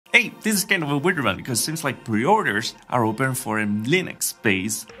Hey, this is kind of a weird one because it seems like pre-orders are open for a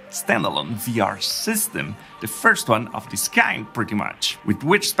Linux-based standalone VR system, the first one of this kind pretty much, with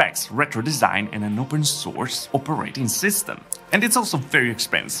rich specs, retro design and an open source operating system. And it's also very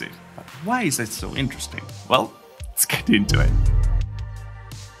expensive. But why is it so interesting? Well, let's get into it.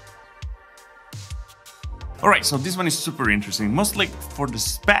 Alright, so this one is super interesting, mostly for the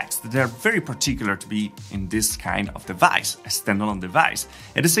specs that are very particular to be in this kind of device, a standalone device.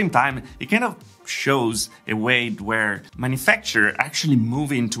 At the same time, it kind of shows a way where manufacturers actually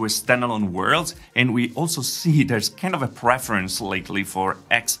move into a standalone world, and we also see there's kind of a preference lately for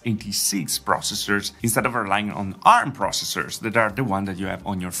x86 processors instead of relying on ARM processors that are the one that you have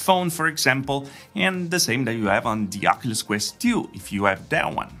on your phone, for example, and the same that you have on the Oculus Quest 2 if you have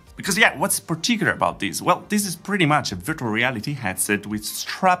that one. Because yeah, what's particular about this? Well, this is pretty much a virtual reality headset with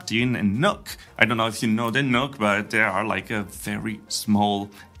strapped in a Nook. I don't know if you know the Nook, but they are like a very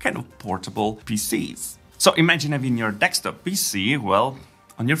small, kind of portable PCs. So imagine having your desktop PC, well,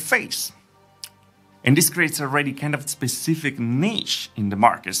 on your face. And this creates already kind of specific niche in the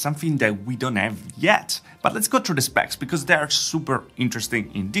market, something that we don't have yet. But let's go through the specs because they are super interesting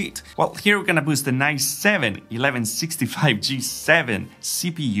indeed. Well, here we're gonna boost the i7 1165G7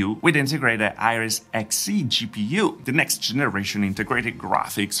 CPU with integrated Iris Xe GPU, the next generation integrated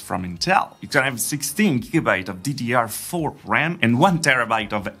graphics from Intel. You're gonna have 16GB of DDR4 RAM and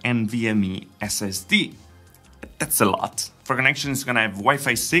 1TB of NVMe SSD. That's a lot. For connection, it's gonna have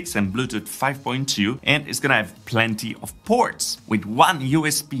Wi-Fi 6 and Bluetooth 5.2, and it's gonna have plenty of ports, with one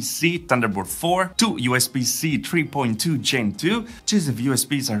USB-C Thunderbolt 4, two USB-C 3.2 Gen 2, choose if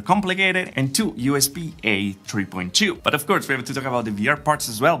USBs are complicated, and two USB-A 3.2. But of course, we have to talk about the VR parts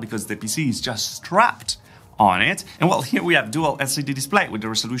as well, because the PC is just strapped on it. And well, here we have dual LCD display with a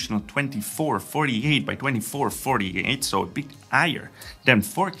resolution of 2448 by 2448, so a bit higher than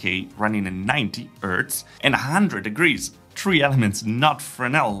 4K, running at 90 Hz and 100 degrees. 3 elements not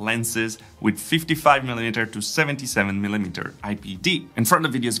Fresnel lenses with 55mm to 77mm IPD. And from the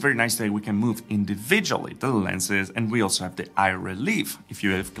video, it's very nice that we can move individually the lenses, and we also have the eye relief if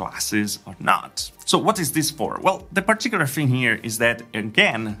you have glasses or not. So what is this for? Well, the particular thing here is that,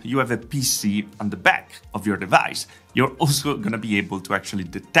 again, you have a PC on the back of your device. You're also going to be able to actually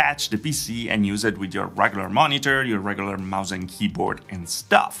detach the PC and use it with your regular monitor, your regular mouse and keyboard and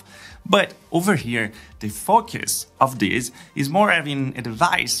stuff. But over here, the focus of this is more having a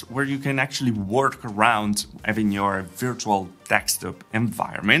device where you can actually work around having your virtual desktop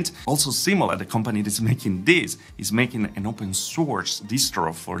environment. Also, Simula, the company that's making this, is making an open source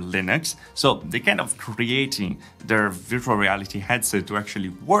distro for Linux. So they're kind of creating their virtual reality headset to actually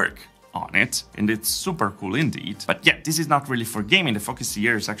work on it, and it's super cool indeed. But yeah, this is not really for gaming. The focus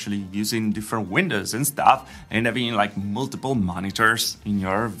here is actually using different windows and stuff and having like multiple monitors in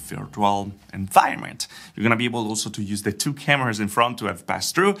your virtual environment. You're gonna be able also to use the two cameras in front to have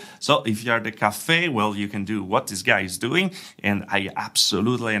pass-through. So if you're at the cafe, well, you can do what this guy is doing, and I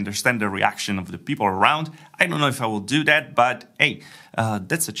absolutely understand the reaction of the people around. I don't know if I will do that, but hey,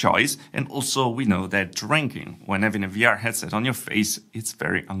 that's a choice. And also we know that drinking when having a VR headset on your face, it's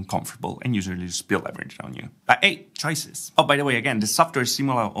very uncomfortable and usually spill everything on you. But hey, choices. Oh, by the way, again, the software is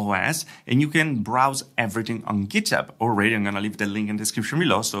Simula OS, and you can browse everything on GitHub already. I'm gonna leave the link in the description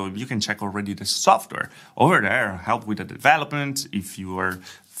below, so you can check already the software over there, help with the development if you are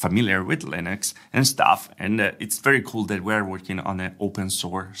familiar with Linux and stuff, and it's very cool that we're working on an open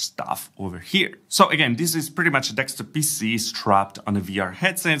source stuff over here. So again, this is pretty much a desktop PC strapped on a VR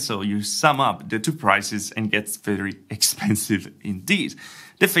headset, so you sum up the two prices and it gets very expensive indeed.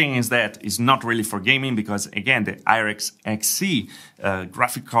 The thing is that it's not really for gaming because, again, the Iris Xe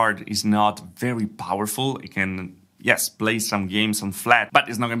graphic card is not very powerful. It can, yes, play some games on flat, but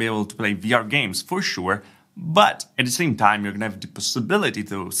it's not going to be able to play VR games for sure. But at the same time, you're going to have the possibility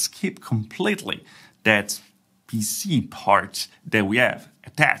to skip completely that PC part that we have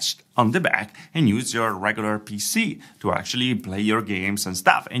attached on the back and use your regular PC to actually play your games and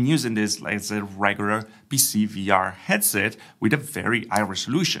stuff, and using this as a regular PC VR headset with a very high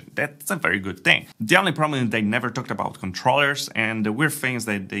resolution. That's a very good thing. The only problem is they never talked about controllers, and the weird thing is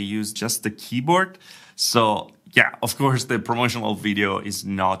that they use just the keyboard. So yeah, of course, the promotional video is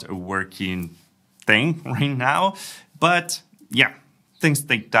not a working thing right now, but yeah, things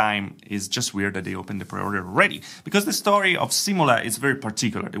take time. It's just weird that they opened the pre-order already, because the story of Simula is very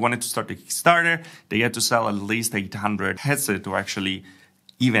particular. They wanted to start a Kickstarter. They had to sell at least 800 headsets to actually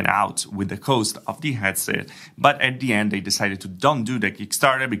even out with the cost of the headset, but at the end they decided to don't do the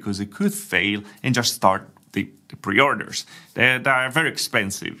Kickstarter because it could fail and just start the pre-orders. They are very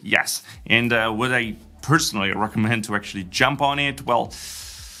expensive, yes, and would I personally recommend to actually jump on it? Well,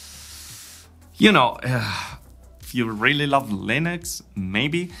 You know, if you really love Linux,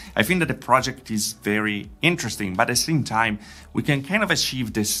 maybe. I think that the project is very interesting, but at the same time, we can kind of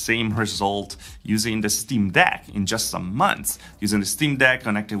achieve the same result using the Steam Deck in just some months. Using the Steam Deck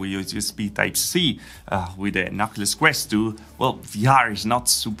connected with USB Type-C with the Oculus Quest 2, well, VR is not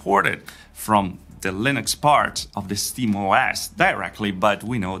supported from the Linux part of the Steam OS directly, but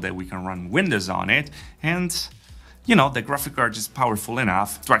we know that we can run Windows on it, and you know, the graphic card is powerful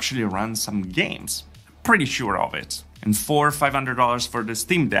enough to actually run some games. Pretty sure of it. And for $500 for the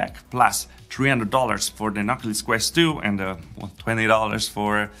Steam Deck, plus $300 for the Oculus Quest 2, and $20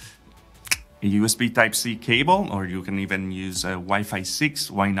 for a USB Type-C cable, or you can even use a Wi-Fi 6,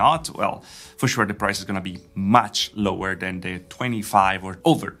 why not? Well, for sure the price is gonna be much lower than the $25 or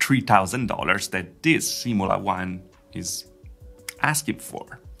over $3,000 that this Simula one is asking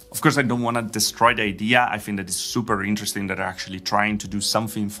for. Of course, I don't want to destroy the idea. I think that it's super interesting that they're actually trying to do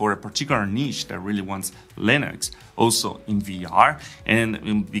something for a particular niche that really wants Linux also in VR. And it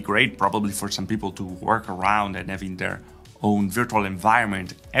would be great probably for some people to work around and having their own virtual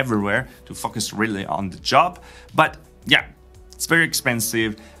environment everywhere to focus really on the job. But yeah, it's very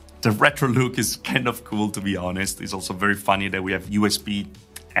expensive. The retro look is kind of cool, to be honest. It's also very funny that we have USB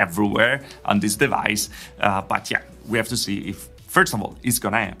everywhere on this device. But yeah, we have to see if, first of all, it's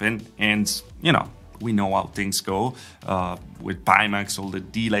gonna happen, and you know, we know how things go with Pimax, all the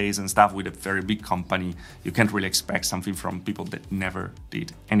delays and stuff with a very big company. You can't really expect something from people that never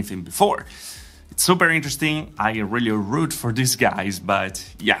did anything before. It's super interesting. I really root for these guys, but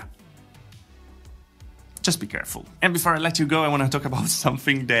yeah, just be careful. And before I let you go, I want to talk about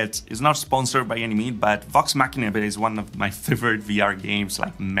something that is not sponsored by any means, but Vox Machina is one of my favorite VR games,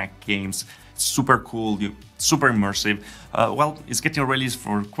 like mech games. Super cool, super immersive. Well, it's getting released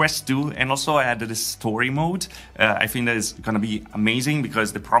for Quest 2, and also I added a story mode. I think that is gonna be amazing,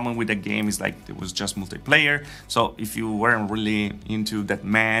 because the problem with the game is like it was just multiplayer. So if you weren't really into that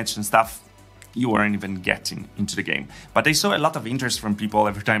match and stuff, you weren't even getting into the game. But I saw a lot of interest from people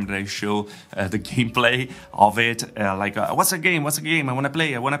every time that I show the gameplay of it. What's a game? What's a game? I want to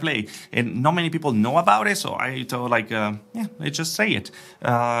play. I want to play. And not many people know about it, so I thought yeah, let's just say it.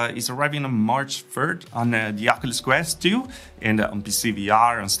 It's arriving on March 3rd on the Oculus Quest 2 and on PC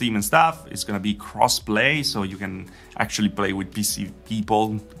VR, on Steam and stuff. It's going to be cross-play, so you can actually play with PC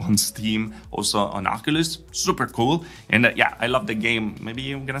people on Steam, also on Oculus. Super cool. And yeah, I love the game.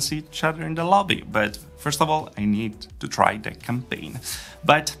 Maybe I'm going to see each other in the lobby. But first of all, I need to try the campaign.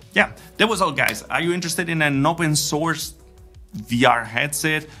 But yeah, that was all, guys. Are you interested in an open source VR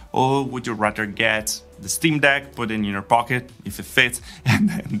headset, or would you rather get the Steam Deck, put it in your pocket if it fits, and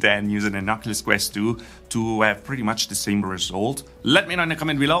then using an Oculus Quest 2 to have pretty much the same result? Let me know in the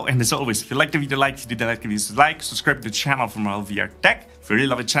comment below, and as always, if you liked the video, like. If you didn't like the video, dislike. Subscribe to the channel for more VR tech. If you really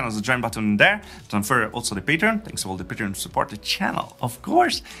love the channel, there's a join button there. Don't forget also the Patreon. Thanks to all the Patreon to support the channel, of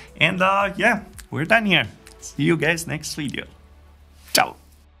course. And yeah, we're done here. See you guys next video. Ciao.